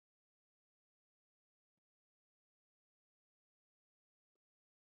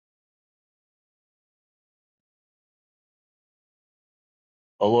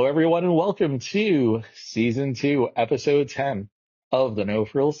Hello, everyone, and welcome to Season 2, Episode 10 of the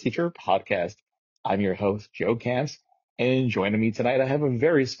No-Frills Teacher Podcast. I'm your host, Joe Camps, and joining me tonight, I have a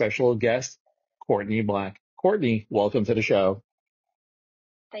very special guest, Courtney Black. Courtney, welcome to the show.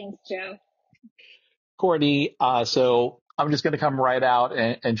 Thanks, Joe. Courtney, so I'm just going to come right out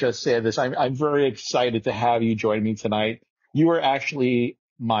and just say this. I'm very excited to have you join me tonight. You were actually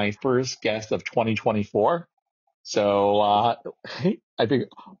my first guest of 2024. So I think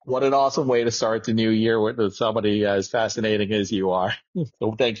what an awesome way to start the new year with somebody as fascinating as you are.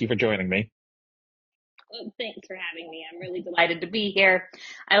 So thank you for joining me. Well, thanks for having me. I'm really delighted to be here.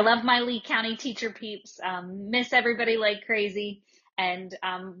 I love my Lee County teacher peeps. Miss everybody like crazy, and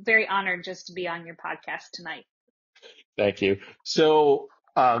I'm very honored just to be on your podcast tonight. Thank you. So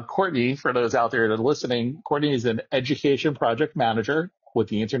Courtney, for those out there that are listening, Courtney is an education project manager with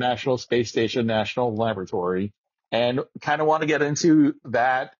the International Space Station National Laboratory. And kind of want to get into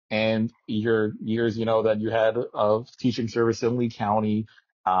that and your years, that you had of teaching service in Lee County.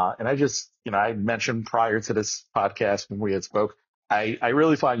 And I mentioned prior to this podcast when we had spoke, I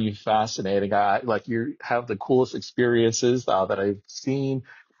really find you fascinating. You have the coolest experiences that I've seen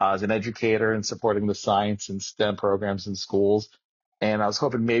as an educator and supporting the science and STEM programs in schools. And I was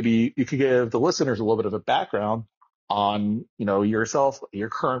hoping maybe you could give the listeners a little bit of a background on, yourself, your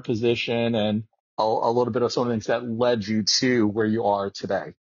current position, and a little bit of some of the things that led you to where you are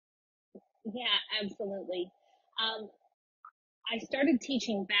today. Yeah, absolutely. I started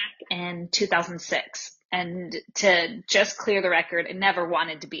teaching back in 2006. And to just clear the record, I never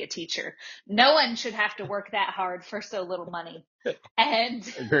wanted to be a teacher. No one should have to work that hard for so little money. And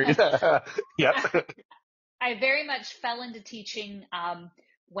Yep. I very much fell into teaching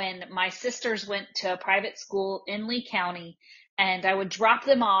when my sisters went to a private school in Lee County, and I would drop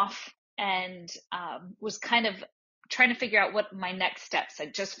them off and was kind of trying to figure out what my next steps. I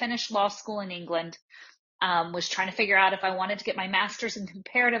just finished law school in England, was trying to figure out if I wanted to get my master's in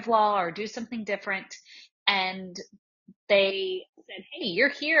comparative law or do something different. And they said, hey, you're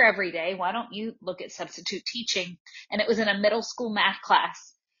here every day. Why don't you look at substitute teaching? And it was in a middle school math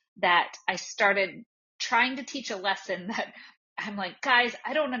class that I started trying to teach a lesson that I'm like, guys,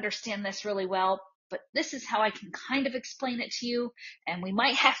 I don't understand this really well, but this is how I can kind of explain it to you. And we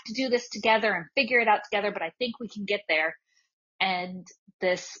might have to do this together and figure it out together, but I think we can get there. And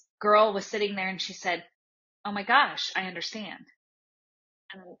this girl was sitting there and she said, oh my gosh, I understand.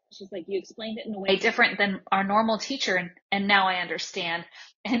 And she's like, you explained it in a way different than our normal teacher. And now I understand.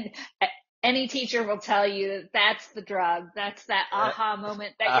 And any teacher will tell you that that's the drug. That's that aha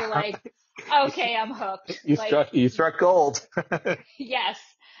moment that you're like, okay, I'm hooked. You struck gold. Yes.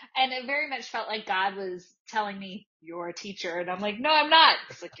 And it very much felt like God was telling me, you're a teacher. And I'm like, no, I'm not.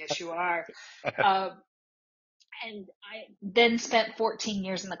 It's like, yes, you are. And I then spent 14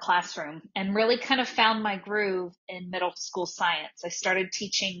 years in the classroom and really kind of found my groove in middle school science. I started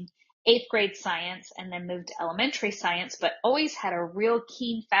teaching 8th grade science and then moved to elementary science, but always had a real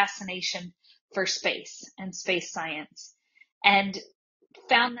keen fascination for space and space science, and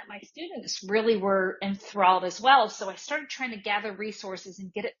found that my students really were enthralled as well. So I started trying to gather resources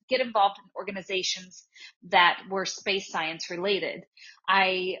and get involved in organizations that were space science related.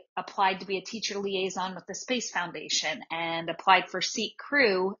 I applied to be a teacher liaison with the Space Foundation and applied for SEEC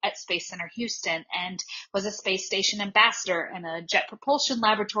crew at Space Center Houston and was a space station ambassador and a Jet Propulsion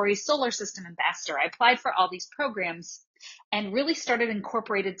Laboratory solar system ambassador. I applied for all these programs and really started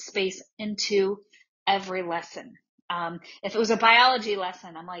incorporated space into every lesson. If it was a biology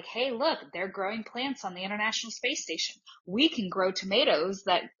lesson, I'm like, hey, look, they're growing plants on the International Space Station. We can grow tomatoes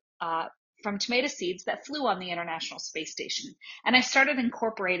that from tomato seeds that flew on the International Space Station. And I started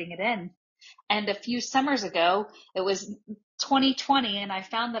incorporating it in. And a few summers ago, it was 2020, and I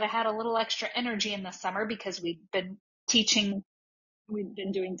found that I had a little extra energy in the summer because we'd been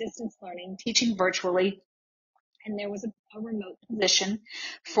doing distance learning, teaching virtually. And there was a remote position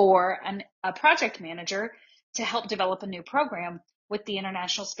for a project manager to help develop a new program with the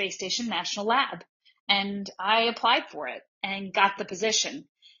International Space Station National Lab. And I applied for it and got the position.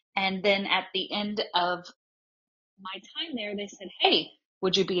 And then at the end of my time there, they said, hey,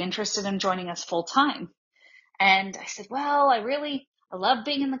 would you be interested in joining us full time? And I said, well, I love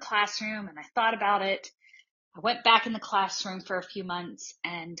being in the classroom, and I thought about it. I went back in the classroom for a few months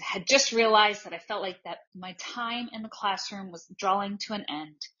and had just realized that I felt like that my time in the classroom was drawing to an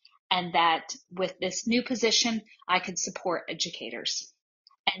end, and that with this new position, I could support educators.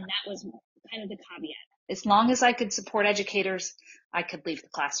 And that was kind of the caveat. As long as I could support educators, I could leave the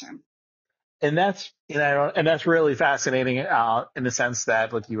classroom. And that's really fascinating in the sense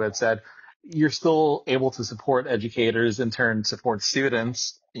that, like you had said, you're still able to support educators, in turn support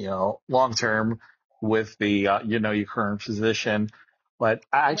students, long term with the, your current position. But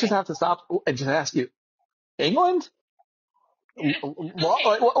I just Right. have to stop and just ask you, England? Okay.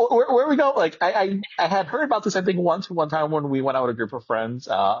 Like, where we go? Like, I had heard about this, I think, one time when we went out with a group of friends,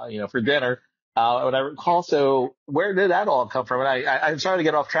 for dinner. And I recall, so where did that all come from? And I'm sorry to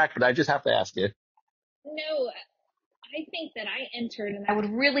get off track, but I just have to ask you. No, I think that I entered, and I would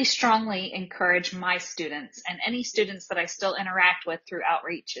really strongly encourage my students and any students that I still interact with through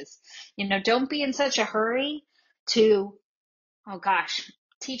outreaches, don't be in such a hurry to, oh gosh,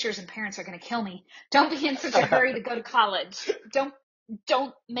 teachers and parents are going to kill me. Don't be in such a hurry to go to college.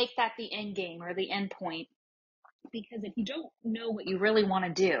 Don't make that the end game or the end point. Because if you don't know what you really want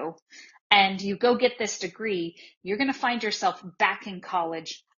to do and you go get this degree, you're going to find yourself back in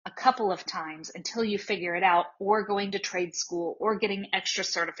college a couple of times until you figure it out, or going to trade school or getting extra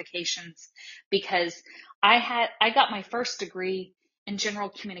certifications. Because I got my first degree in general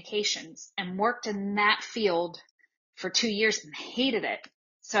communications and worked in that field for 2 years and hated it.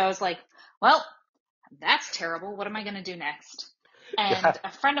 So I was like, well, that's terrible. What am I going to do next? Yeah. And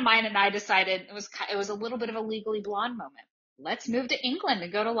a friend of mine and I decided it was a little bit of a Legally Blonde moment. Let's move to England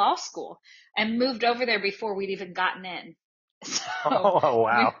and go to law school, and moved over there before we'd even gotten in. So Oh,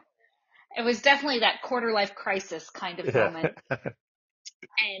 wow. it was definitely that quarter life crisis kind of Yeah. moment,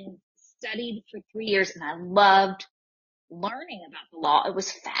 and studied for 3 years, and I loved learning about the law. It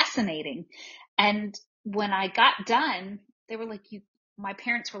was fascinating. And when I got done, they were like, my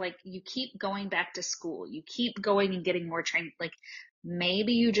parents were like, you keep going back to school. You keep going and getting more training. Like,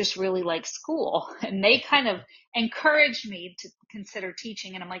 maybe you just really like school. And they kind of encouraged me to consider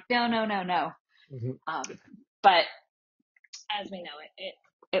teaching. And I'm like, no, no, no, no. Mhm. But as we know,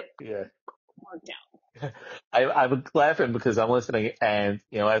 it Yeah. worked out. I'm laughing because I'm listening and,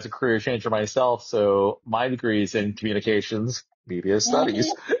 as a career changer myself, so my degree is in communications, media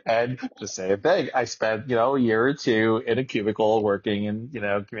studies, Mm-hmm. and the same thing. I spent, a year or two in a cubicle working in,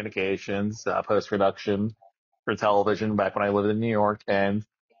 communications, post-production for television back when I lived in New York. And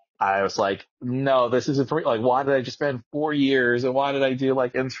I was like, no, this isn't for me. Like, why did I just spend 4 years and why did I do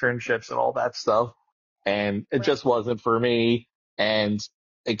like internships and all that stuff? And it Right. just wasn't for me. And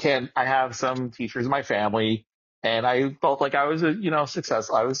I have some teachers in my family and I felt like I was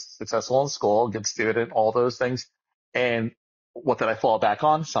I was successful in school, good student, all those things. And what did I fall back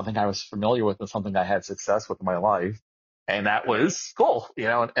on? Something I was familiar with and something I had success with in my life. And that Right. was school,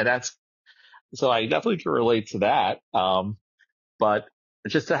 and that's, so I definitely can relate to that. But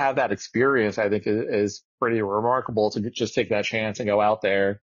just to have that experience, I think is pretty remarkable to just take that chance and go out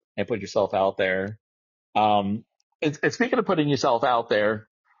there and put yourself out there. Um, and speaking of putting yourself out there,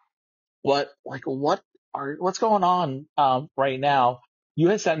 what's going on, right now? You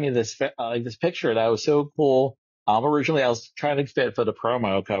had sent me this picture that was so cool. Originally I was trying to fit for the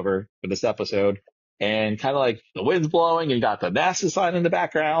promo cover for this episode and kind of like the wind's blowing and you got the NASA sign in the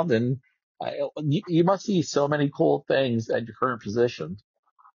background and you must see so many cool things at your current position.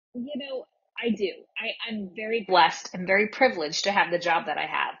 You know, I do. I'm very blessed and very privileged to have the job that I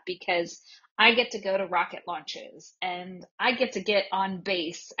have, because I get to go to rocket launches and I get to get on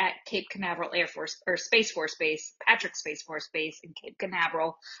base at Cape Canaveral Air Force or Space Force Base. Patrick Space Force Base and Cape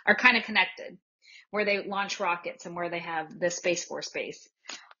Canaveral are kind of connected, where they launch rockets and where they have the Space Force Base.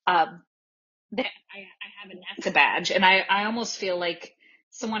 Um, that I have a NASA badge, and I almost feel like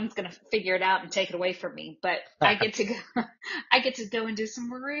someone's going to figure it out and take it away from me. But I get to go, I get to go and do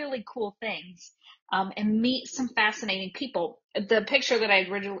some really cool things, and meet some fascinating people. The picture that I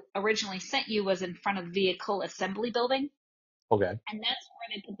originally sent you was in front of the Vehicle Assembly Building, Okay. and that's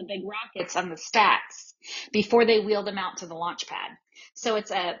where they put the big rockets on the stacks before they wheel them out to the launch pad. So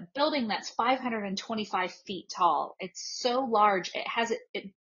it's a building that's 525 feet tall. It's so large.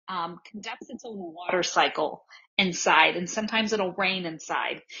 It conducts its own water cycle inside, and sometimes it'll rain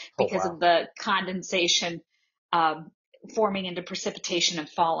inside Oh, because wow. of the condensation um, forming into precipitation and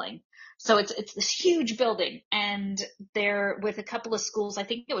falling. So it's this huge building, and they're with a couple of schools. I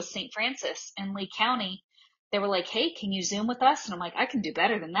think it was St. Francis in Lee County. They were like, hey, can you Zoom with us? And I'm like, I can do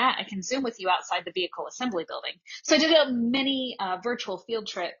better than that. I can Zoom with you outside the Vehicle Assembly Building. So I did a mini virtual field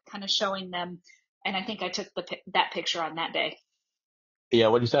trip kind of showing them. And I think I took that picture on that day. Yeah,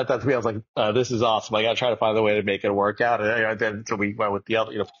 when you sent that to me, I was like, "This is awesome! I got to try to find a way to make it work out." And then so we went with the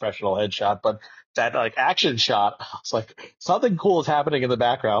other, professional headshot, but that like action shot, I was like, something cool is happening in the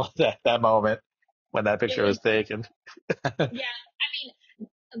background at that moment when that It picture was, was taken. yeah,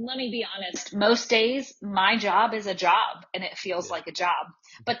 let me be honest. Most days, my job is a job and it feels Yeah. like a job.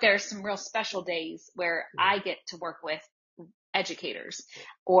 But there's some real special days where I get to work with educators,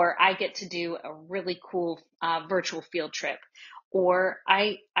 or I get to do a really cool virtual field trip, or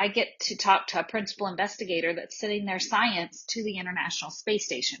I get to talk to a principal investigator that's sending their science to the International Space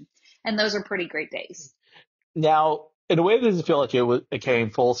Station. And those are pretty great days. Now, in a way, does it feel like it came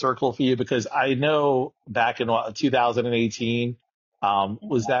full circle for you? Because I know back in 2018,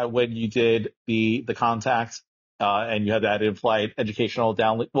 was that when you did the contact, and you had that in-flight educational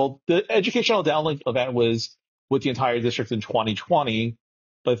downlink? Well, the educational downlink event was with the entire district in 2020,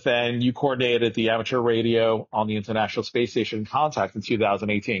 but then you coordinated the amateur radio on the International Space Station contact in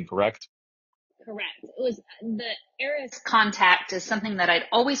 2018, correct? Correct. It was the ARIS contact is something that I'd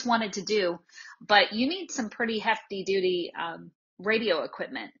always wanted to do, but you need some pretty hefty duty radio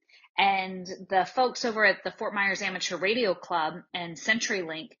equipment. And the folks over at the Fort Myers Amateur Radio Club and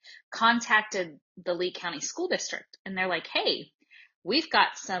CenturyLink contacted the Lee County School District, and they're like, "Hey, we've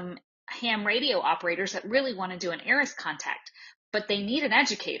got some ham radio operators that really want to do an ARIS contact, but they need an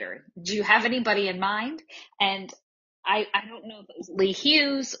educator. Do you have anybody in mind?" And I don't know if it was Lee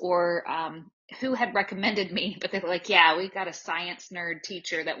Hughes or who had recommended me, but they were like, "Yeah, we've got a science nerd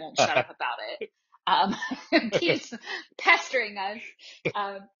teacher that won't shut up about it. Keeps pestering us."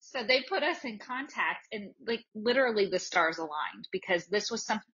 So they put us in contact, and like literally the stars aligned, because this was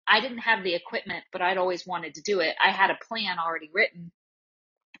something I didn't have the equipment, but I'd always wanted to do it. I had a plan already written,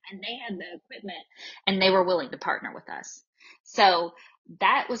 and they had the equipment, and they were willing to partner with us. So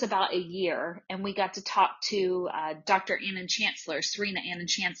that was about a year, and we got to talk to Dr. Annan Chancellor, Serena Annan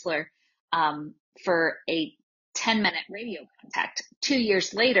Chancellor, for a 10-minute radio contact. 2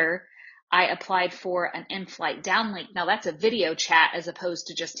 years later, I applied for an in-flight downlink. Now that's a video chat as opposed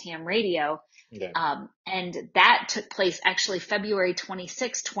to just ham radio. Okay. And that took place actually February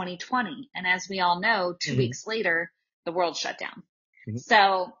 26, 2020. And as we all know, 2 weeks later, the world shut down.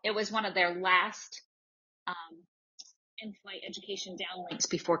 So it was one of their last in-flight education downlinks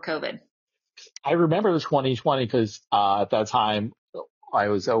before COVID. I remember the 2020 because at that time I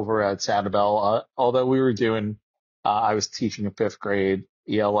was over at Sanibel. Although we were doing, I was teaching a fifth grade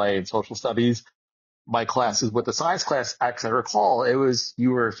ELA and social studies. My classes with the science class, as I recall, it was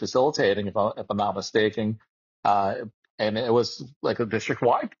you were facilitating, if I'm not mistaken, and it was like a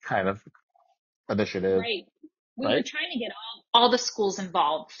district-wide kind of initiative. Right. We were trying to get all the schools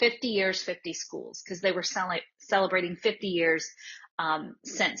involved, 50 years, 50 schools, because they were celebrating 50 years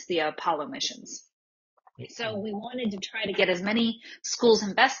since the Apollo missions. So we wanted to try to get as many schools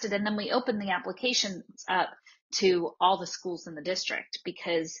invested, and then we opened the applications up to all the schools in the district,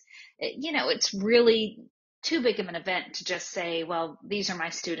 because, it's really too big of an event to just say, well, these are my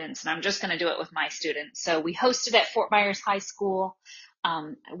students and I'm just going to do it with my students. So we hosted at Fort Myers High School.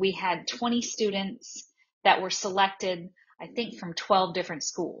 We had 20 students that were selected, I think, from 12 different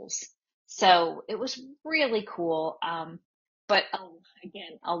schools. So it was really cool. But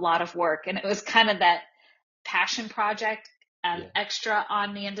again, a lot of work, and it was kind of that passion project, extra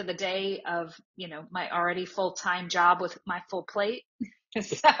on the end of the day of, my already full-time job with my full plate.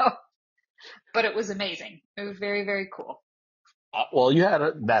 So, but it was amazing. It was very, very cool. Well, you had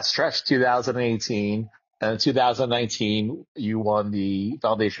that stretch 2018 and 2019, you won the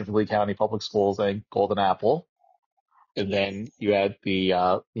Foundation for Lee County Public Schools and Golden Apple. And then you had the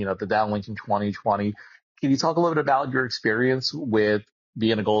downlink in 2020. Can you talk a little bit about your experience with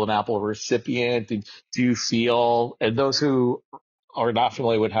being a Golden Apple recipient? Do you feel, and those who are not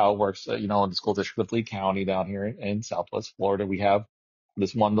familiar with how it works, in the school district of Lee County down here in Southwest Florida, we have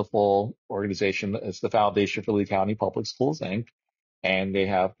this wonderful organization. It's the Foundation for Lee County Public Schools, Inc. And they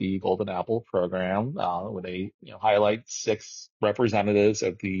have the Golden Apple program, where they, highlight 6 representatives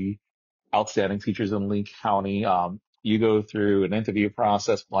of the outstanding teachers in Lee County. You go through an interview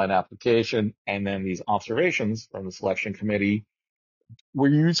process, blind application, and then these observations from the selection committee. Were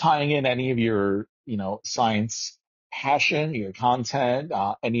you tying in any of your, science passion, your content,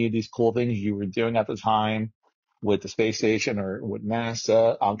 any of these cool things you were doing at the time with the space station or with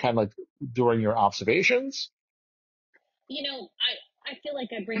NASA, kind of like during your observations? I feel like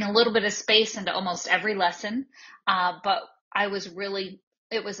I bring a little bit of space into almost every lesson, but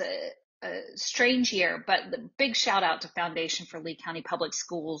it was a strange year, but the big shout out to Foundation for Lee County Public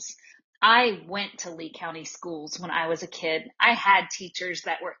Schools. I went to Lee County schools when I was a kid. I had teachers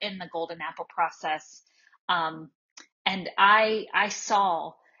that were in the Golden Apple process, and I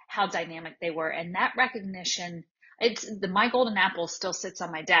saw how dynamic they were, and that recognition. My Golden Apple still sits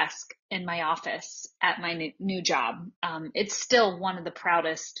on my desk in my office at my new job. It's still one of the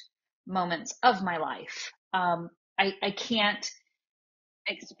proudest moments of my life. I can't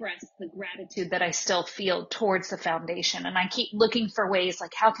express the gratitude that I still feel towards the foundation. And I keep looking for ways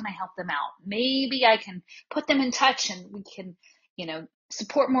like, how can I help them out? Maybe I can put them in touch and we can,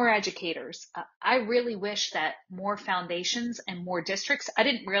 support more educators. I really wish that more foundations and more districts, I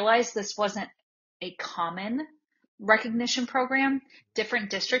didn't realize this wasn't a common recognition program. Different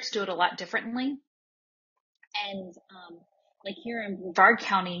districts do it a lot differently. And like here in Brevard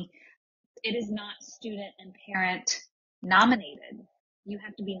County, it is not student and parent nominated. You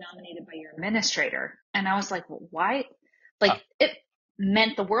have to be nominated by your administrator. And I was like, well, why? Like, it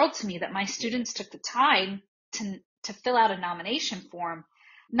meant the world to me that my students took the time to fill out a nomination form.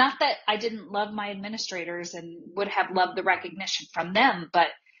 Not that I didn't love my administrators and would have loved the recognition from them, but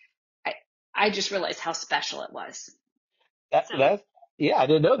I just realized how special it was. Yeah, I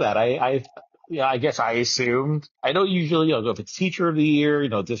didn't know that. Yeah, I guess I assumed. I know usually, if it's teacher of the year,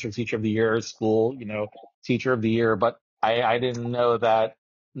 district teacher of the year, school, teacher of the year, but I didn't know that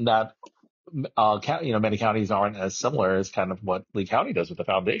many counties aren't as similar as kind of what Lee County does with the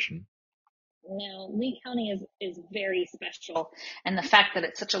foundation. No, Lee County is very special, and the fact that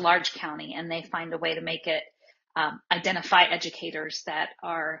it's such a large county and they find a way to make it identify educators that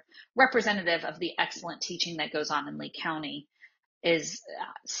are representative of the excellent teaching that goes on in Lee County is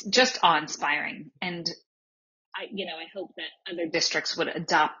just awe-inspiring. And I hope that other districts would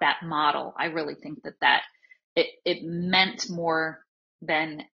adopt that model. I really think that it meant more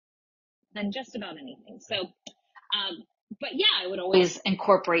than just about anything. So, but yeah, I would always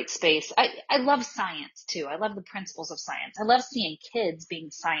incorporate space. I love science too. I love the principles of science. I love seeing kids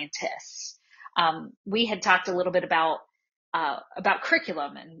being scientists. We had talked a little bit about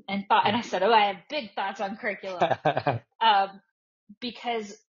curriculum and thought, and I said, I have big thoughts on curriculum.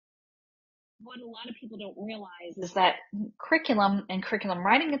 Because what a lot of people don't realize is that curriculum and curriculum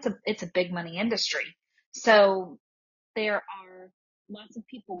writing, it's a big money industry. So there are lots of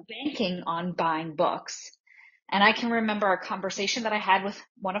people banking on buying books. And I can remember a conversation that I had with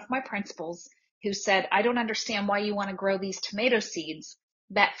one of my principals who said, I don't understand why you want to grow these tomato seeds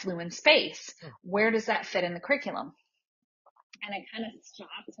that flew in space. Where does that fit in the curriculum? And I kind of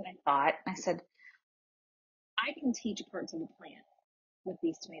stopped and I said, I can teach parts of the plant with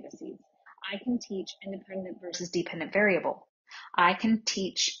these tomato seeds. I can teach independent versus dependent variable. I can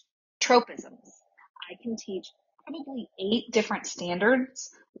teach tropisms. I can teach probably 8 different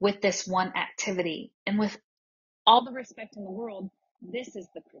standards with this one activity. And with all the respect in the world, this is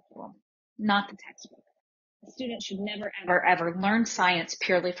the curriculum, not the textbook. A student should never, ever, ever learn science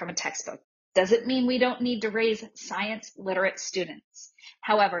purely from a textbook. Doesn't mean we don't need to raise science literate students.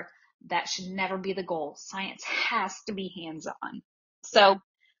 However, that should never be the goal. Science has to be hands-on. So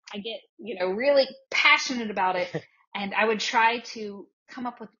I get, really passionate about it, and I would try to come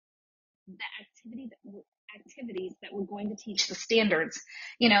up with the activities that were going to teach the standards,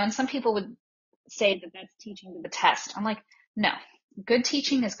 and some people would say that that's teaching to the test. I'm like, no, good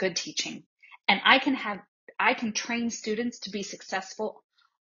teaching is good teaching. And I can train students to be successful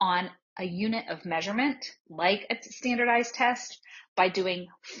on a unit of measurement, like a standardized test, by doing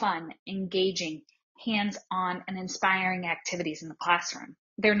fun, engaging, hands-on, and inspiring activities in the classroom.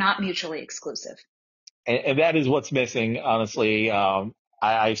 They're not mutually exclusive. And that is what's missing, honestly.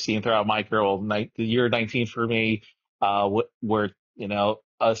 I've seen throughout my career, the year 19 for me, where,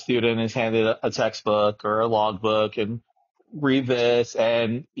 a student is handed a textbook or a logbook and read this,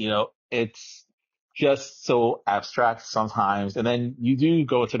 and, it's just so abstract sometimes. And then you do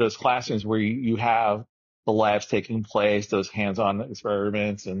go into those classrooms where you have the labs taking place, those hands-on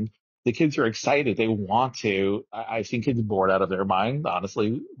experiments, and the kids are excited. They want to. I've seen kids bored out of their mind,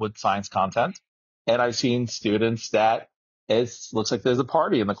 honestly, with science content. And I've seen students that it looks like there's a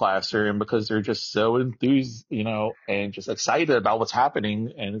party in the classroom because they're just so enthused, and just excited about what's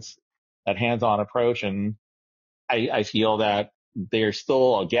happening. And it's that hands-on approach. And I feel that there's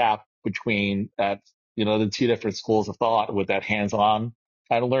still a gap between that, the two different schools of thought with that hands-on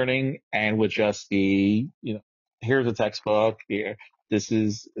kind of learning and with just the, here's a textbook, here, this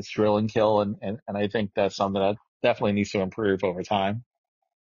is it's drill and kill. And I think that's something that definitely needs to improve over time.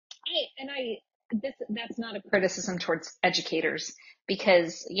 That's not a criticism towards educators,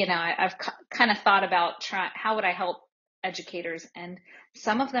 because, I've kind of thought about how would I help educators, and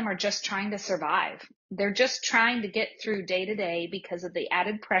some of them are just trying to survive. They're just trying to get through day to day because of the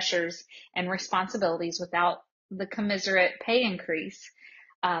added pressures and responsibilities without the commensurate pay increase,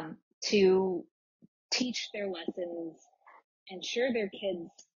 to teach their lessons, ensure their kids,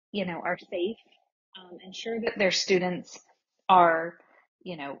 are safe, ensure that their students are,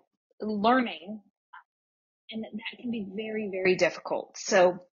 learning, and that can be very, very difficult.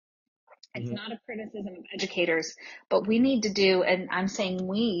 So It's not a criticism of educators, but we need to do, and I'm saying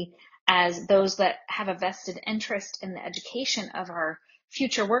we, as those that have a vested interest in the education of our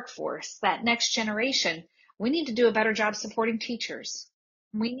future workforce, that next generation, we need to do a better job supporting teachers.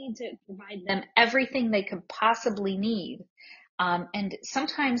 We need to provide them everything they could possibly need. And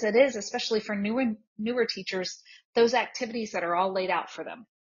sometimes it is, especially for newer teachers, those activities that are all laid out for them.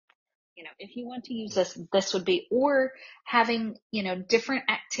 If you want to use this would be, or having, different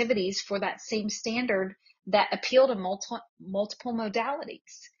activities for that same standard that appeal to multiple modalities,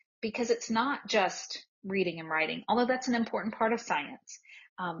 because it's not just reading and writing, although that's an important part of science.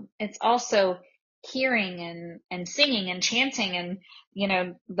 It's also hearing and singing and chanting, and,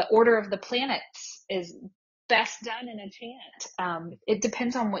 the order of the planets is best done in a chant. It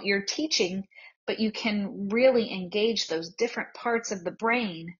depends on what you're teaching, but you can really engage those different parts of the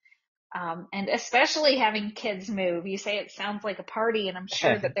brain. And especially having kids move. You say it sounds like a party, and I'm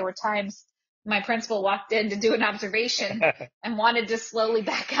sure that there were times my principal walked in to do an observation and wanted to slowly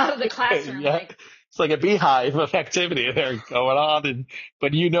back out of the classroom. Yeah. It's like a beehive of activity there going on,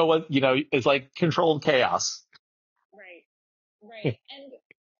 but it's like controlled chaos. Right. And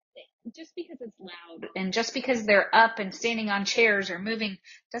just because it's loud and just because they're up and standing on chairs or moving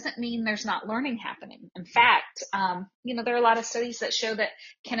doesn't mean there's not learning happening. In fact, there are a lot of studies that show that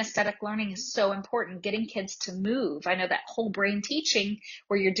kinesthetic learning is so important, getting kids to move. I know that whole brain teaching,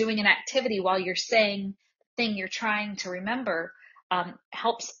 where you're doing an activity while you're saying the thing you're trying to remember,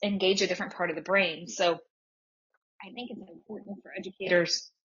 helps engage a different part of the brain. So I think it's important for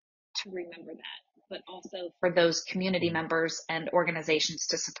educators to remember that, but also for those community members and organizations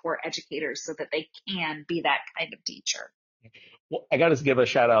to support educators so that they can be that kind of teacher. Well, I got to give a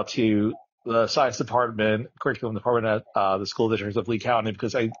shout out to the science department, curriculum department at the school districts of Lee County,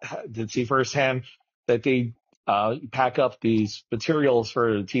 because I did see firsthand that they pack up these materials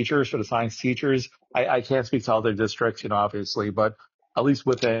for the teachers, for the science teachers. I can't speak to other districts, obviously, but at least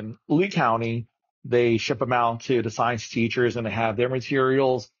within Lee County, they ship them out to the science teachers and they have their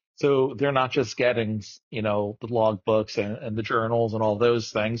materials. So they're not just getting, the log books and the journals and all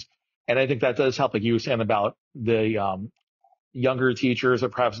those things. And I think that does help, like you were saying about the younger teachers or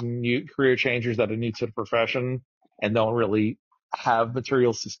perhaps new career changers that are new to the profession and don't really have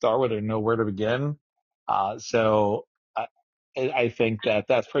materials to start with or know where to begin. So I think that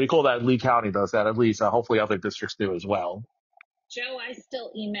that's pretty cool that Lee County does that, at least. Hopefully other districts do as well. Joe, I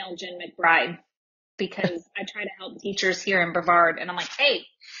still email Jen McBride because I try to help teachers here in Brevard, and I'm like, hey,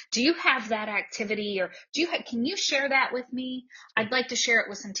 do you have that activity, or can you share that with me? I'd like to share it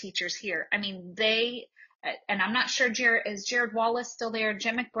with some teachers here. I mean, and I'm not sure, is Jared Wallace still there?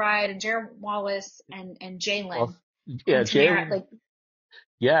 Jen McBride and Jared Wallace and Jalen. Well, yeah, Jalen.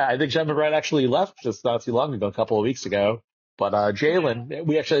 I think Jen McBride actually left just not too long ago, a couple of weeks ago. But Jalen,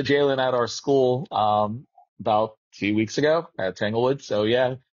 we actually had Jalen at our school about 2 weeks ago at Tanglewood. So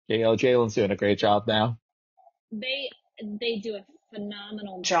yeah, Jalen's doing a great job now. They do a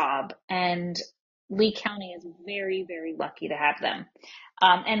phenomenal job, and Lee County is very, very lucky to have them.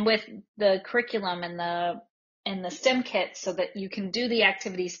 And with the curriculum and the STEM kits, so that you can do the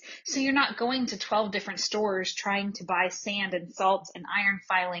activities. So you're not going to 12 different stores trying to buy sand and salt and iron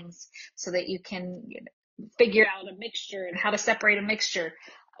filings so that you can figure out a mixture and how to separate a mixture.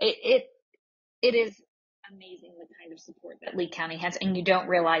 It is amazing the kind of support that Lee County has, and you don't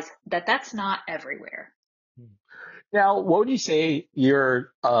realize that that's not everywhere. Now, what would you say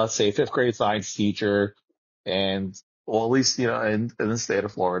you're, say, fifth grade science teacher, and well, at least, in the state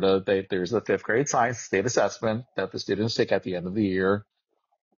of Florida, there's a fifth grade science state assessment that the students take at the end of the year.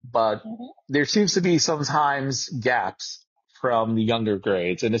 But there seems to be sometimes gaps from the younger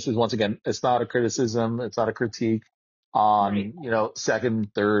grades. And this is, once again, it's not a criticism. It's not a critique on,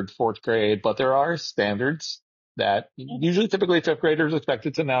 second, third, fourth grade, but there are standards that usually typically fifth graders are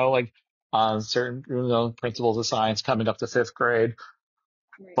expected to know, like on certain, principles of science coming up to fifth grade.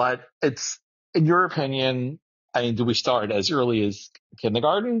 Right. But it's, in your opinion, do we start as early as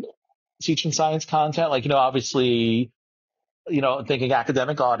kindergarten teaching science content? Like, obviously, thinking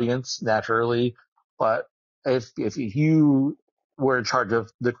academic audience naturally, but if you were in charge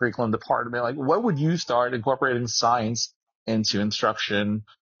of the curriculum department, like what would you start incorporating science into instruction?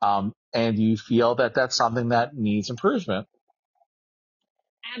 And do you feel that that's something that needs improvement?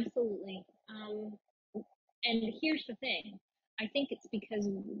 Absolutely. And here's the thing. I think it's because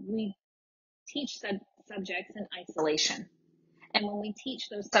we teach subjects in isolation. And when we teach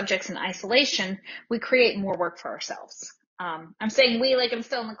those subjects in isolation, we create more work for ourselves. I'm saying we, like I'm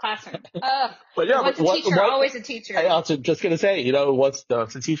still in the classroom. But yeah, once a teacher, always a teacher. I also just going to say, what's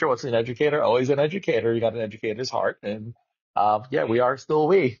a teacher, what's an educator? Always an educator. You got an educator's heart. And we are still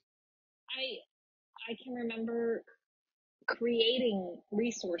we. I can remember creating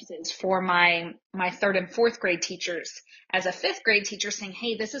resources for my third and fourth grade teachers as a fifth grade teacher, saying,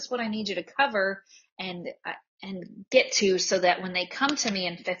 hey, this is what I need you to cover and get to, so that when they come to me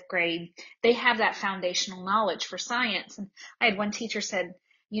in fifth grade, they have that foundational knowledge for science. And I had one teacher said,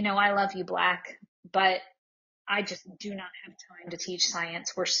 I love you, Black, but I just do not have time to teach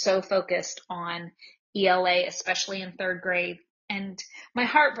science. We're so focused on ELA, especially in third grade. And my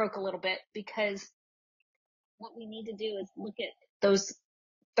heart broke a little bit, because what we need to do is look at those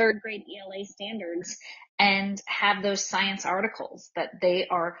third grade ELA standards and have those science articles that they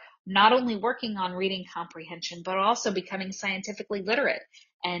are not only working on reading comprehension, but also becoming scientifically literate.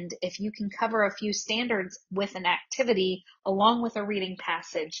 And if you can cover a few standards with an activity along with a reading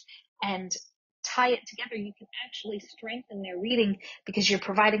passage and tie it together, you can actually strengthen their reading, because you're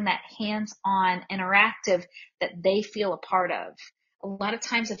providing that hands-on interactive that they feel a part of. A lot of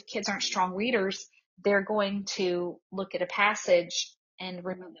times, if kids aren't strong readers, they're going to look at a passage and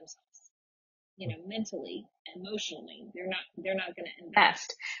remove themselves, mentally, emotionally. They're not going to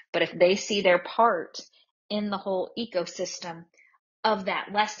invest. But if they see their part in the whole ecosystem of that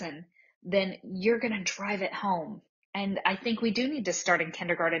lesson, then you're going to drive it home. And I think we do need to start in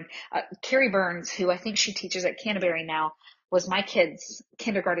kindergarten. Carrie Burns, who I think she teaches at Canterbury now, was my kid's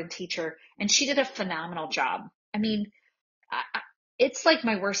kindergarten teacher, and she did a phenomenal job. I mean, it's like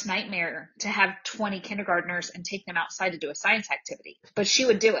my worst nightmare to have 20 kindergartners and take them outside to do a science activity, but she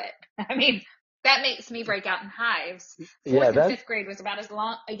would do it. I mean, that makes me break out in hives. Fourth and fifth grade was about as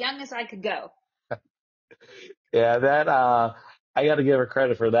young as I could go. Yeah, I got to give her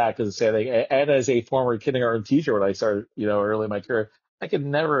credit for that, because and as a former kindergarten teacher, when I started, early in my career, I could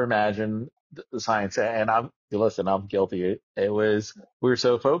never imagine the science. And I'm guilty. We were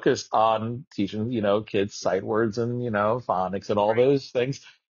so focused on teaching, kids sight words and, phonics and all those things,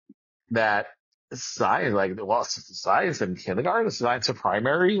 that science, science in kindergarten, science in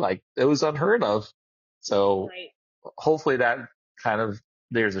primary, it was unheard of. So hopefully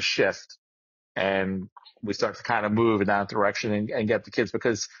there's a shift, and we start to kind of move in that direction and get the kids,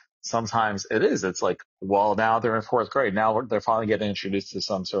 because sometimes it's like, well, now they're in fourth grade. Now they're finally getting introduced to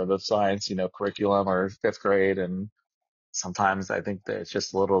some sort of science, curriculum, or fifth grade. And sometimes I think that it's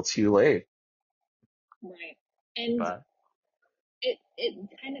just a little too late. Right. And But it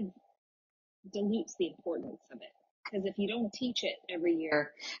kind of dilutes the importance of it, because if you don't teach it every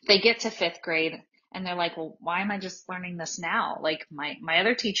year, they get to fifth grade and they're like, well, why am I just learning this now? Like my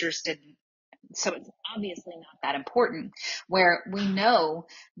other teachers didn't. So it's obviously not that important, where we know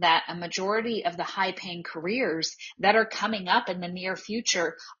that a majority of the high paying careers that are coming up in the near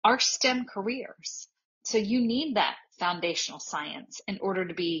future are STEM careers. So you need that foundational science in order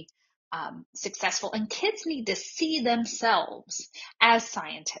to be successful. And kids need to see themselves as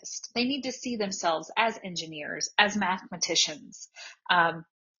scientists. They need to see themselves as engineers, as mathematicians,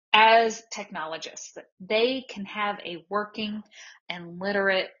 as technologists. That they can have a working and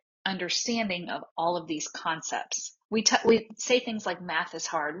literate understanding of all of these concepts. We say things like math is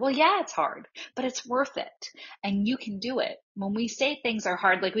hard. Well, yeah, it's hard, but it's worth it. And you can do it. When we say things are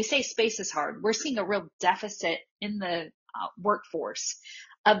hard, like we say space is hard, we're seeing a real deficit in the workforce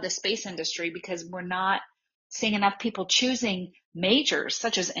of the space industry, because we're not seeing enough people choosing majors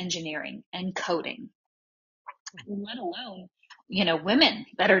such as engineering and coding, let alone, women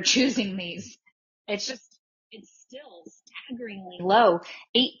that are choosing these. It's still staggeringly low,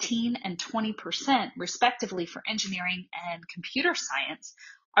 18 and 20% respectively for engineering and computer science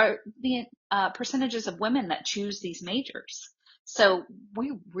are the percentages of women that choose these majors. So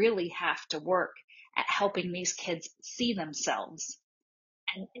we really have to work at helping these kids see themselves.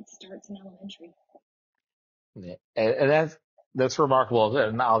 And it starts in elementary. yeah, and that's remarkable.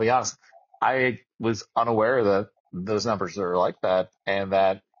 And I'll be honest, I was unaware that those numbers are like that, and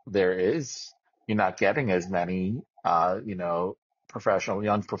that you're not getting as many, young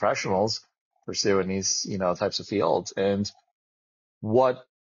professionals pursuing these, types of fields. And what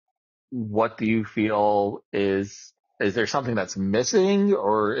do you feel is there something that's missing,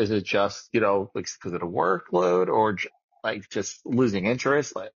 or is it just, because of the workload, or just losing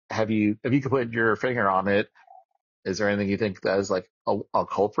interest? Like, if you could put your finger on it, is there anything you think that is like a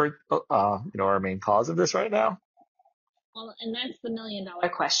culprit, or a main cause of this right now? Well, and that's the $1 million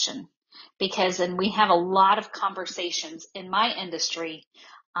question, and we have a lot of conversations in my industry.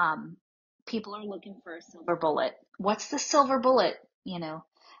 People are looking for a silver bullet. What's the silver bullet?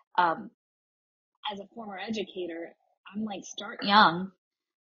 As a former educator, I'm like, start young,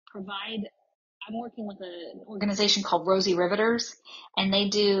 I'm working with an organization called Rosie Riveters, and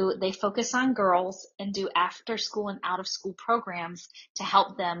they focus on girls and do after school and out of school programs to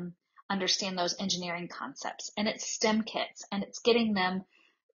help them understand those engineering concepts, and it's STEM kits, and it's getting them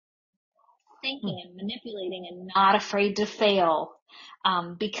thinking and manipulating and not afraid to fail.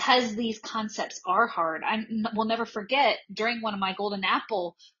 Because these concepts are hard. I will never forget, during one of my Golden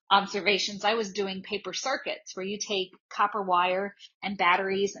Apple observations, I was doing paper circuits where you take copper wire and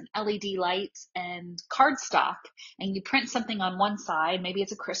batteries and LED lights and cardstock, and you print something on one side. Maybe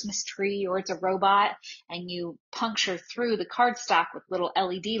it's a Christmas tree or it's a robot, and you puncture through the cardstock with little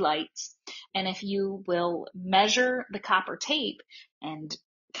LED lights. And if you will measure the copper tape and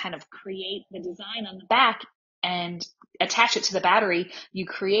kind of create the design on the back and attach it to the battery, you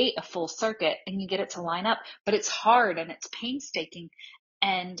create a full circuit and you get it to line up. But it's hard and it's painstaking.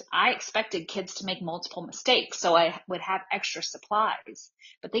 And I expected kids to make multiple mistakes, so I would have extra supplies.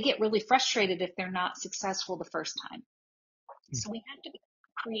 But they get really frustrated if they're not successful the first time. So we have to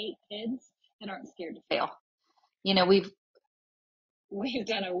create kids that aren't scared to fail. You know, we've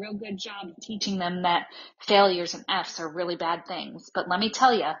done a real good job of teaching them that failures and F's are really bad things. But let me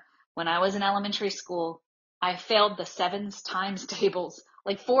tell you, when I was in elementary school, I failed the sevens times tables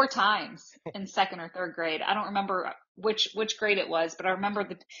like 4 times in 2nd or 3rd grade. I don't remember which grade it was, but I remember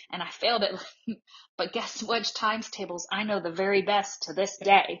and I failed it. But guess which times tables I know the very best to this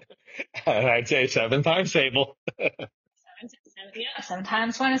day? I'd say 7 times table. 7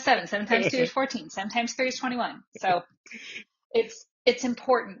 times 1 is 7. 7 times 2 is 14. 7 times 3 is 21. So it's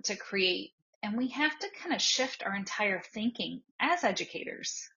important to create, and we have to kind of shift our entire thinking as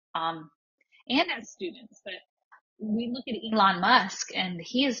educators, and as students. But we look at Elon Musk, and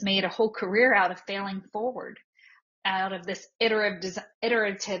he has made a whole career out of failing forward, out of this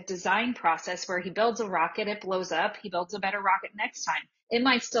iterative design process where he builds a rocket, it blows up, he builds a better rocket next time. It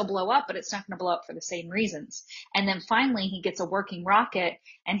might still blow up, but it's not going to blow up for the same reasons. And then finally he gets a working rocket,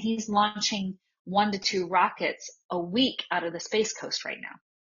 and he's launching 1 to 2 rockets a week out of the Space Coast right now.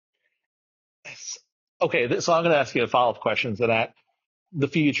 Okay, so I'm going to ask you a follow-up question to that. The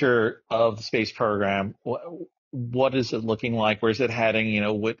future of the space program, what is it looking like? Where's it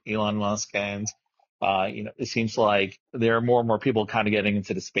heading, with Elon Musk? And, it seems like there are more and more people kind of getting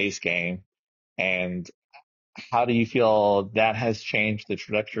into the space game. And how do you feel that has changed the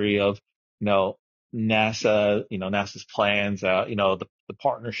trajectory of, NASA, NASA's plans, the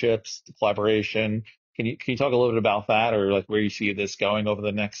partnerships, the collaboration? Can you talk a little bit about that, or like where you see this going over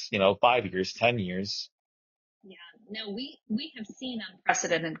the next, 5 years, 10 years? Yeah, no, we have seen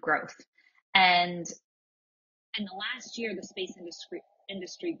unprecedented growth. And in the last year, the space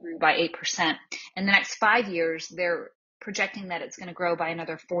industry grew by 8%. In the next 5 years, they're projecting that it's going to grow by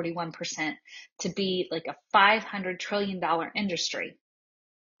another 41% to be like a $500 trillion industry.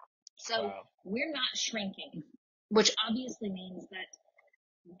 So wow. We're not shrinking, which obviously means that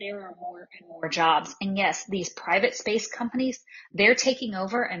there are more and more jobs. And yes, these private space companies, they're taking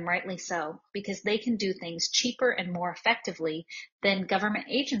over, and rightly so, because they can do things cheaper and more effectively than government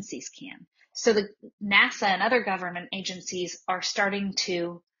agencies can. So the NASA and other government agencies are starting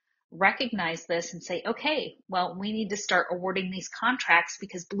to recognize this and say, okay, well, we need to start awarding these contracts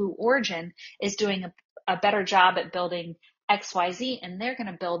because Blue Origin is doing a better job at building XYZ, and they're going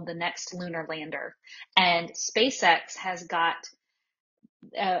to build the next lunar lander. And SpaceX has got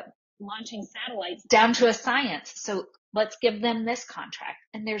launching satellites down to a science. So let's give them this contract.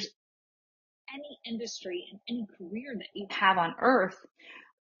 And there's any industry and any career that you have on Earth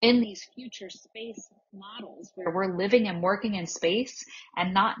in these future space models where we're living and working in space,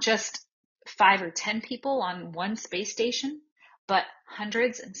 and not just 5 or 10 people on one space station, but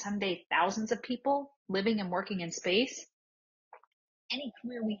hundreds and someday thousands of people living and working in space. Any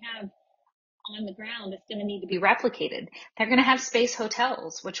career we have on the ground is going to need to be replicated. They're going to have space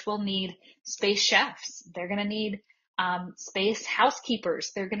hotels, which will need space chefs. They're going to need space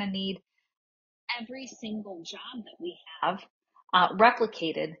housekeepers. They're going to need every single job that we have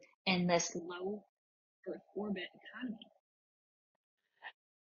replicated in this low Earth orbit economy.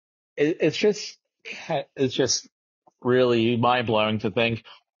 It's just really mind blowing to think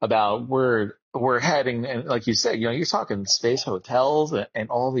about where we're heading. And like you said, you're talking space hotels and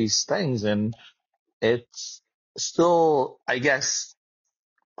all these things, and it's still, I guess,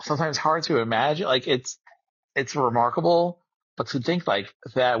 sometimes hard to imagine. Like it's remarkable, but to think like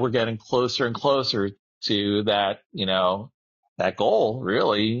that we're getting closer and closer to that, that goal,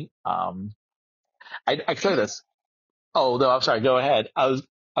 really. I can tell you this. Oh no, I'm sorry. Go ahead. I was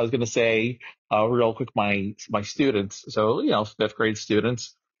going to say real quick, my students. So 5th grade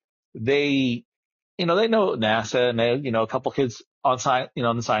students, they they know NASA, and they a couple kids on science, in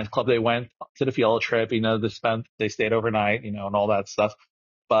the science club. They went to the field trip. They stayed overnight, and all that stuff.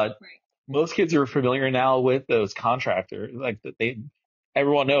 But right. Most kids are familiar now with those contractors, like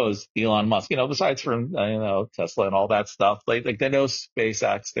everyone knows Elon Musk, besides from, Tesla and all that stuff, like they know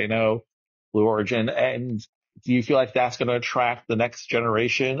SpaceX, they know Blue Origin. And do you feel like that's going to attract the next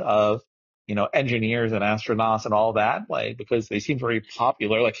generation of, engineers and astronauts and all that? Like, because they seem very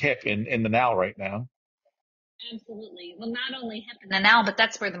popular, like hip in the now right now. Absolutely. Well, not only hip in the now, but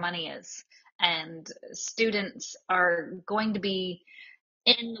that's where the money is. And students are going to be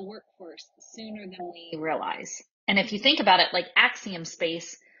in the workforce sooner than we realize. And if you think about it, like Axiom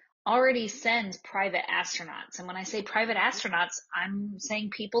Space already sends private astronauts. And when I say private astronauts, I'm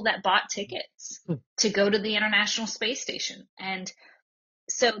saying people that bought tickets to go to the International Space Station. And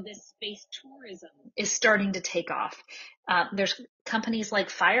so this space tourism is starting to take off. There's companies like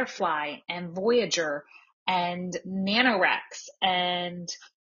Firefly and Voyager and Nanorex and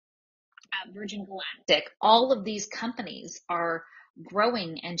Virgin Galactic. All of these companies are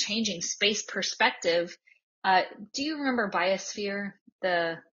growing and changing space perspective. Do you remember Biosphere,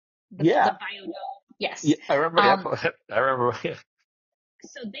 the Yeah. biodome? Yes. Yeah, I remember. I remember.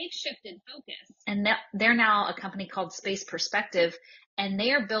 So they've shifted focus, and they're now a company called Space Perspective, and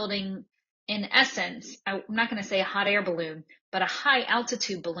they are building, in essence, I'm not going to say a hot air balloon, but a high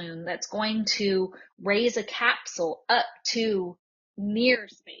altitude balloon that's going to raise a capsule up to near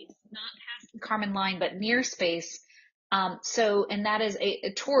space, not past the Kármán line, but near space. And that is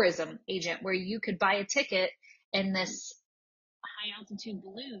a tourism agent where you could buy a ticket in this high altitude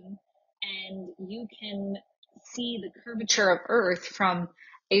balloon and you can see the curvature of Earth from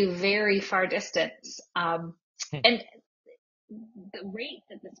a very far distance. And the rate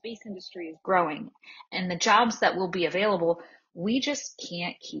that the space industry is growing and the jobs that will be available, we just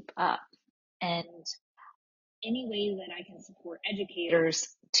can't keep up. And any way that I can support educators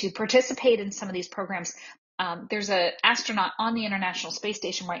to participate in some of these programs, there's an astronaut on the International Space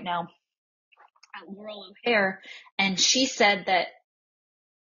Station right now, Laurel O'Hare, and she said that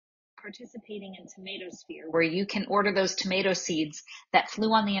participating in Tomatosphere, where you can order those tomato seeds that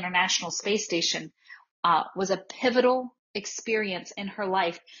flew on the International Space Station, was a pivotal experience in her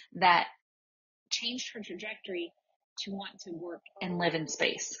life that changed her trajectory to want to work and live in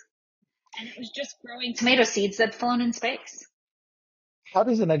space. And it was just growing tomato seeds that had flown in space. How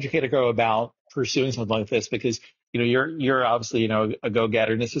does an educator go about pursuing something like this? Because you're obviously a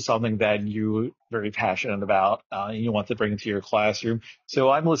go-getter, and this is something that you're very passionate about, and you want to bring into your classroom. So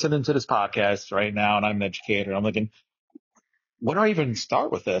I'm listening to this podcast right now, and I'm an educator. I'm looking, where do I even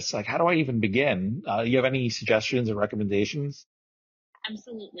start with this? Like, how do I even begin? You have any suggestions or recommendations?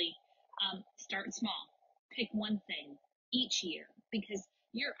 Absolutely. Start small. Pick one thing each year because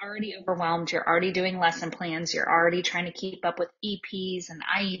you're already overwhelmed. You're already doing lesson plans. You're already trying to keep up with EPs and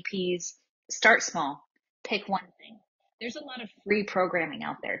IEPs. Start small. Pick one thing. There's a lot of free programming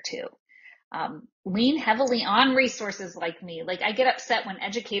out there too. Lean heavily on resources like me. Like I get upset when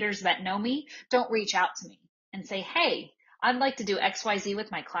educators that know me don't reach out to me and say, hey, I'd like to do XYZ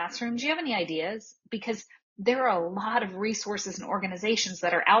with my classroom. Do you have any ideas? Because there are a lot of resources and organizations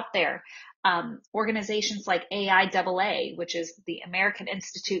that are out there. Organizations like AIAA, which is the American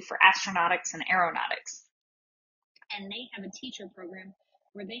Institute for Astronautics and Aeronautics. And they have a teacher program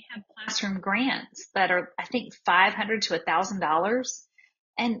where they have classroom grants that are, I think, $500 to $1,000.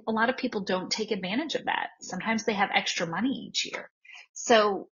 And a lot of people don't take advantage of that. Sometimes they have extra money each year.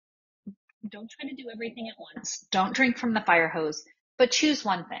 So don't try to do everything at once. Don't drink from the fire hose, but choose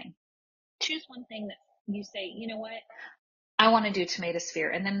one thing. Choose one thing that you say, you know what, I want to do Tomatosphere.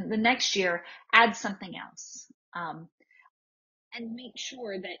 And then the next year, add something else. And make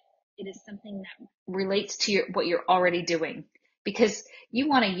sure that it is something that relates to what you're already doing. Because you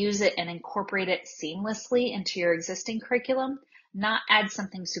want to use it and incorporate it seamlessly into your existing curriculum, not add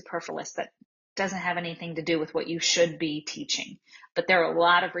something superfluous that doesn't have anything to do with what you should be teaching. But there are a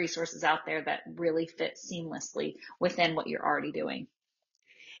lot of resources out there that really fit seamlessly within what you're already doing.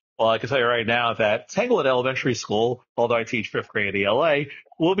 Well, I can tell you right now that Tanglewood Elementary School, although I teach fifth grade ELA,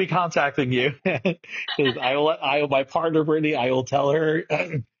 will be contacting you because my partner Brittany, I will tell her.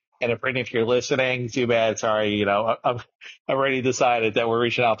 And if Brittany, if you're listening, too bad. Sorry, I've already decided that we're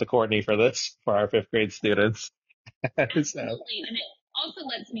reaching out to Courtney for this for our fifth grade students. Absolutely, So. and it also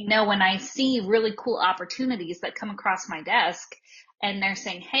lets me know when I see really cool opportunities that come across my desk, and they're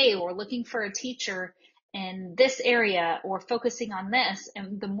saying, "Hey, we're looking for a teacher in this area or focusing on this."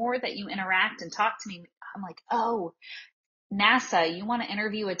 And the more that you interact and talk to me, I'm like, oh, NASA, you want to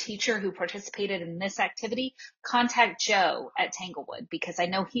interview a teacher who participated in this activity? Contact Joe at Tanglewood because I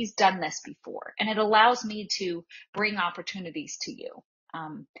know he's done this before. And it allows me to bring opportunities to you.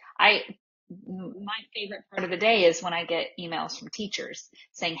 my favorite part of the day is when I get emails from teachers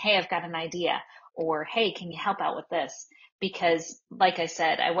saying, hey, I've got an idea, or hey, can you help out with this? Because like I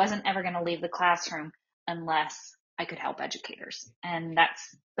said, I wasn't ever going to leave the classroom unless I could help educators. And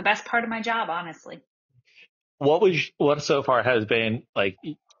that's the best part of my job, honestly. What so far has been like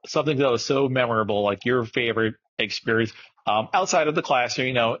something that was so memorable, like your favorite experience outside of the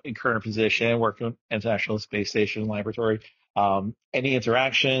classroom, in current position, working with International Space Station Laboratory, any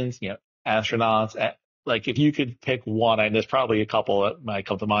interactions, astronauts, like if you could pick one, and there's probably a couple that might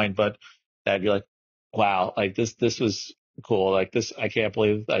come to mind, but that'd be like, wow, like this was cool. Like this, I can't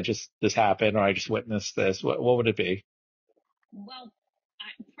believe this happened, or I just witnessed this. What would it be? Well,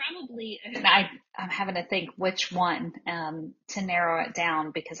 I'm having to think which one to narrow it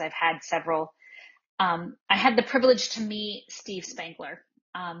down because I've had several. I had the privilege to meet Steve Spangler,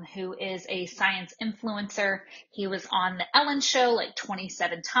 who is a science influencer. He was on the Ellen Show like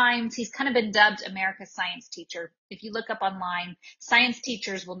 27 times. He's kind of been dubbed America's science teacher. If you look up online, science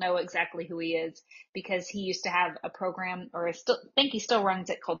teachers will know exactly who he is because he used to have a program, or I think he still runs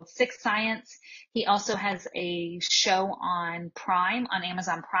it, called Six Science. He also has a show on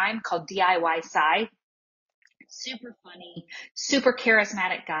Amazon Prime, called DIY Sci. Super funny, super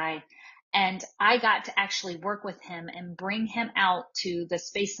charismatic guy. And I got to actually work with him and bring him out to the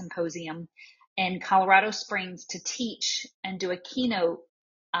Space Symposium in Colorado Springs to teach and do a keynote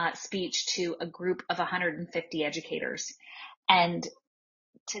speech to a group of 150 educators. And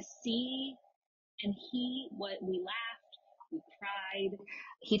to see, and we laughed, we cried.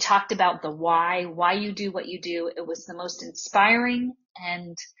 He talked about the why you do what you do. It was the most inspiring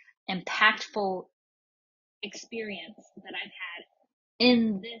and impactful experience that I've had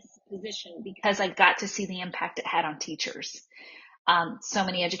in this position because I got to see the impact it had on teachers. So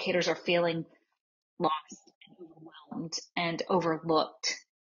many educators are feeling lost and overwhelmed and overlooked.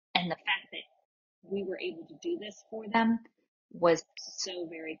 And the fact that we were able to do this for them was so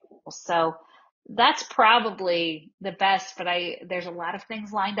very cool. So that's probably the best, but there's a lot of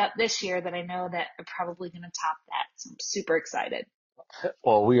things lined up this year that I know that are probably going to top that. So I'm super excited.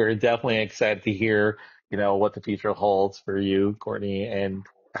 Well, we are definitely excited to hear, what the future holds for you, Courtney, and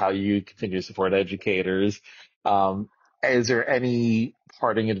how you continue to support educators. Um, is there any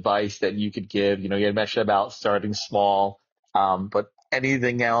parting advice that you could give? You had mentioned about starting small, but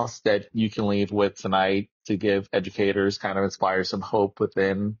anything else that you can leave with tonight to give educators, kind of inspire some hope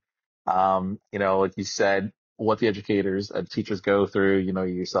within, like you said, what the teachers go through,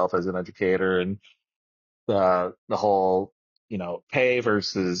 yourself as an educator, and the whole pay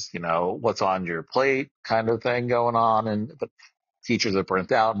versus what's on your plate kind of thing going on, and but teachers are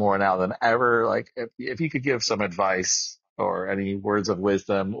burnt out more now than ever. Like if you could give some advice or any words of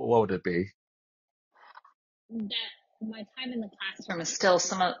wisdom, what would it be? That my time in the classroom is still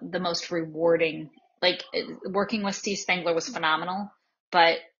some of the most rewarding. Like working with Steve Spangler was phenomenal,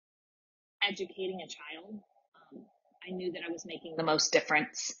 but educating a child, I knew that I was making the most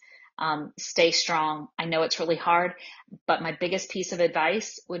difference. Stay strong. I know it's really hard, but my biggest piece of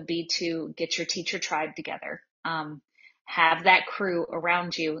advice would be to get your teacher tribe together. Have that crew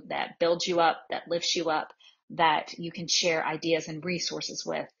around you that builds you up, that lifts you up, that you can share ideas and resources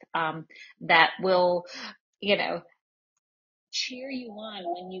with, that will, you know, cheer you on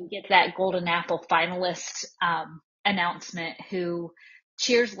when you get that Golden Apple finalist announcement, who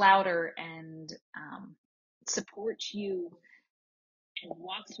cheers louder and supports you and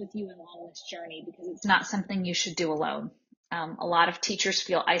walks with you along this journey, because it's not something you should do alone. A lot of teachers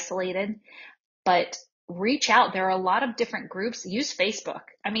feel isolated, but reach out. There are a lot of different groups. Use Facebook.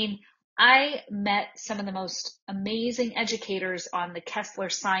 I mean, I met some of the most amazing educators on the Kessler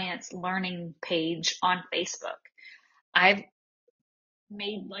Science Learning page on Facebook. I've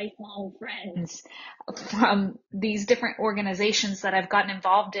made lifelong friends from these different organizations that I've gotten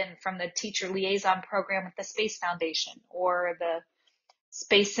involved in, from the teacher liaison program with the Space Foundation or the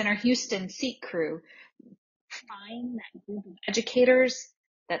Space Center Houston SEEC crew. Find that group of educators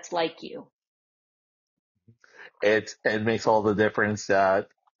that's like you. It makes all the difference. I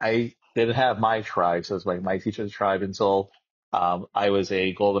didn't have my tribe, so it's like my teacher's tribe until I was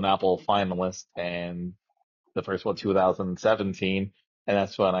a Golden Apple finalist, and the first one 2017, and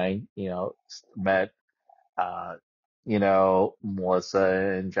that's when I met Melissa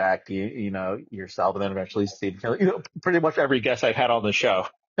and Jackie, yourself, and then eventually Steve, pretty much every guest I've had on the show.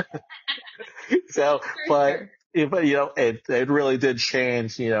 So, For but sure. it really did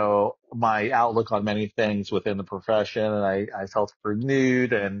change, my outlook on many things within the profession, and I felt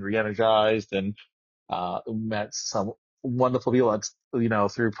renewed and re-energized, and met some wonderful people,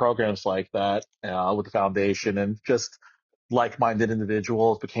 through programs like that, with the foundation, and just like-minded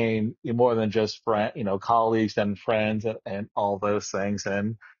individuals, became more than just colleagues and friends and all those things,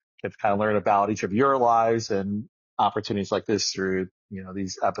 and get to kind of learn about each of your lives and opportunities like this through,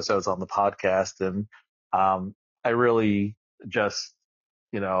 these episodes on the podcast. And I really just,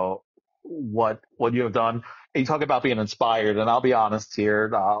 what you have done. And you talk about being inspired, and I'll be honest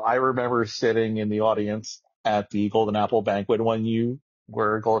here. I remember sitting in the audience at the Golden Apple banquet when you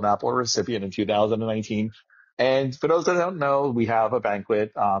were a Golden Apple recipient in 2019. And for those that don't know, we have a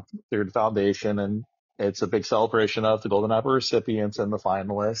banquet through the foundation, and it's a big celebration of the Golden Apple recipients and the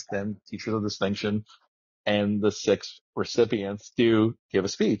finalists and teachers of distinction. And the 6 recipients do give a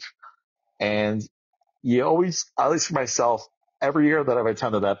speech. And you always, at least for myself, every year that I've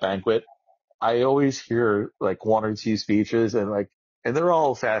attended that banquet, I always hear like 1 or 2 speeches, and they're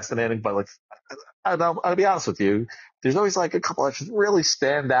all fascinating, but I'll be honest with you, there's always like a couple that just really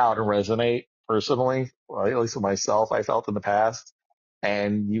stand out and resonate personally, well, at least with myself, I felt in the past.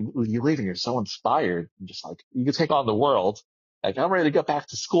 And you leave and you're so inspired, and just like you can take on the world. Like, I'm ready to get back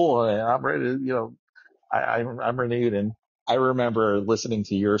to school, and I'm ready to, I'm renewed. And I remember listening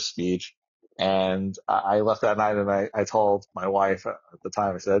to your speech, and I left that night, and I told my wife at the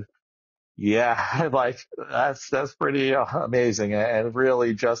time, I said, yeah, like that's pretty amazing, and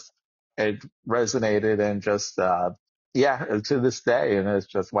really just it resonated, and just to this day. And it's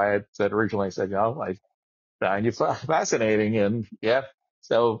just why I said originally, I said, like, find you fascinating. And yeah,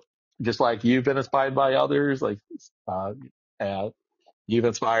 so just like you've been inspired by others, like uh, uh you've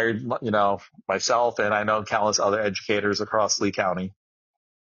inspired myself, and I know countless other educators across Lee County.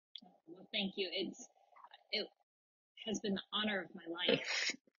 Well, thank you. It has been the honor of my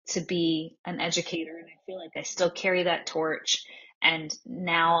life to be an educator, and I feel like I still carry that torch. And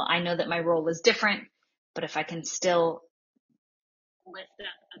now I know that my role is different, but if I can still lift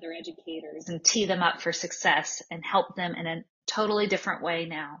up other educators and tee them up for success and help them in a totally different way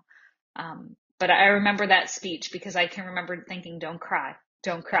now. But I remember that speech because I can remember thinking, don't cry,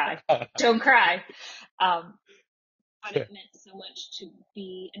 don't cry, don't cry. But it meant so much to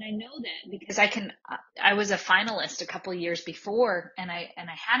be, and I know that because I was a finalist a couple of years before, and I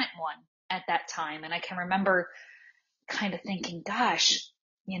hadn't won at that time. And I can remember kind of thinking, gosh,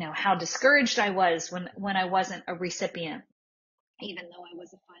 how discouraged I was when I wasn't a recipient, even though I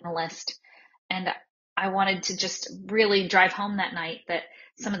was a finalist. And I wanted to just really drive home that night that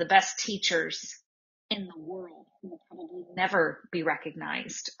some of the best teachers in the world will probably never be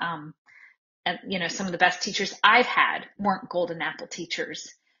recognized. And, some of the best teachers I've had weren't Golden Apple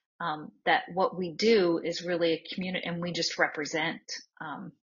teachers. That what we do is really a community, and we just represent,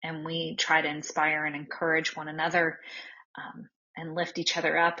 and we try to inspire and encourage one another, and lift each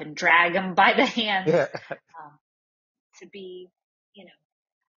other up and drag them by the hands, to be,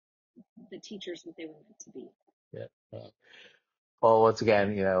 the teachers that they were meant to be. Yeah. Well, once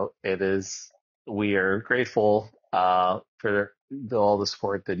again, we are grateful for all the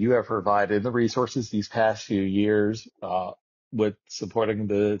support that you have provided, the resources these past few years with supporting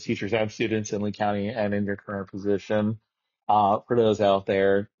the teachers and students in Lee County and in your current position. For those out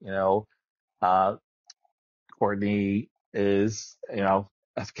there, Courtney is, I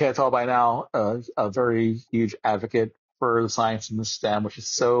can't tell by now, a very huge advocate for the science and the STEM, which is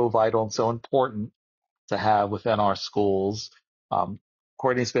so vital and so important to have within our schools.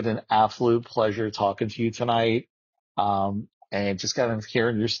 Courtney, it's been an absolute pleasure talking to you tonight, and just kind of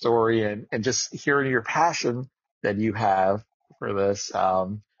hearing your story, and just hearing your passion that you have for this.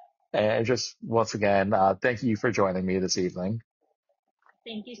 And just once again, thank you for joining me this evening.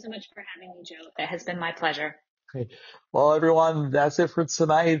 Thank you so much for having me, Joe. It has been my pleasure. Okay. Well, everyone, that's it for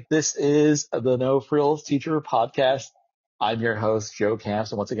tonight. This is the No-Frills Teacher Podcast. I'm your host, Joe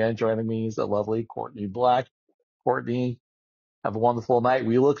Camps, and once again, joining me is the lovely Courtney Black. Courtney, have a wonderful night.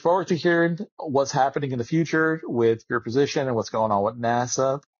 We look forward to hearing what's happening in the future with your position and what's going on with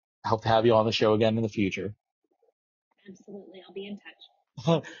NASA. I hope to have you on the show again in the future. Absolutely. I'll be in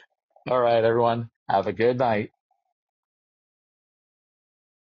touch. All right, everyone. Have a good night.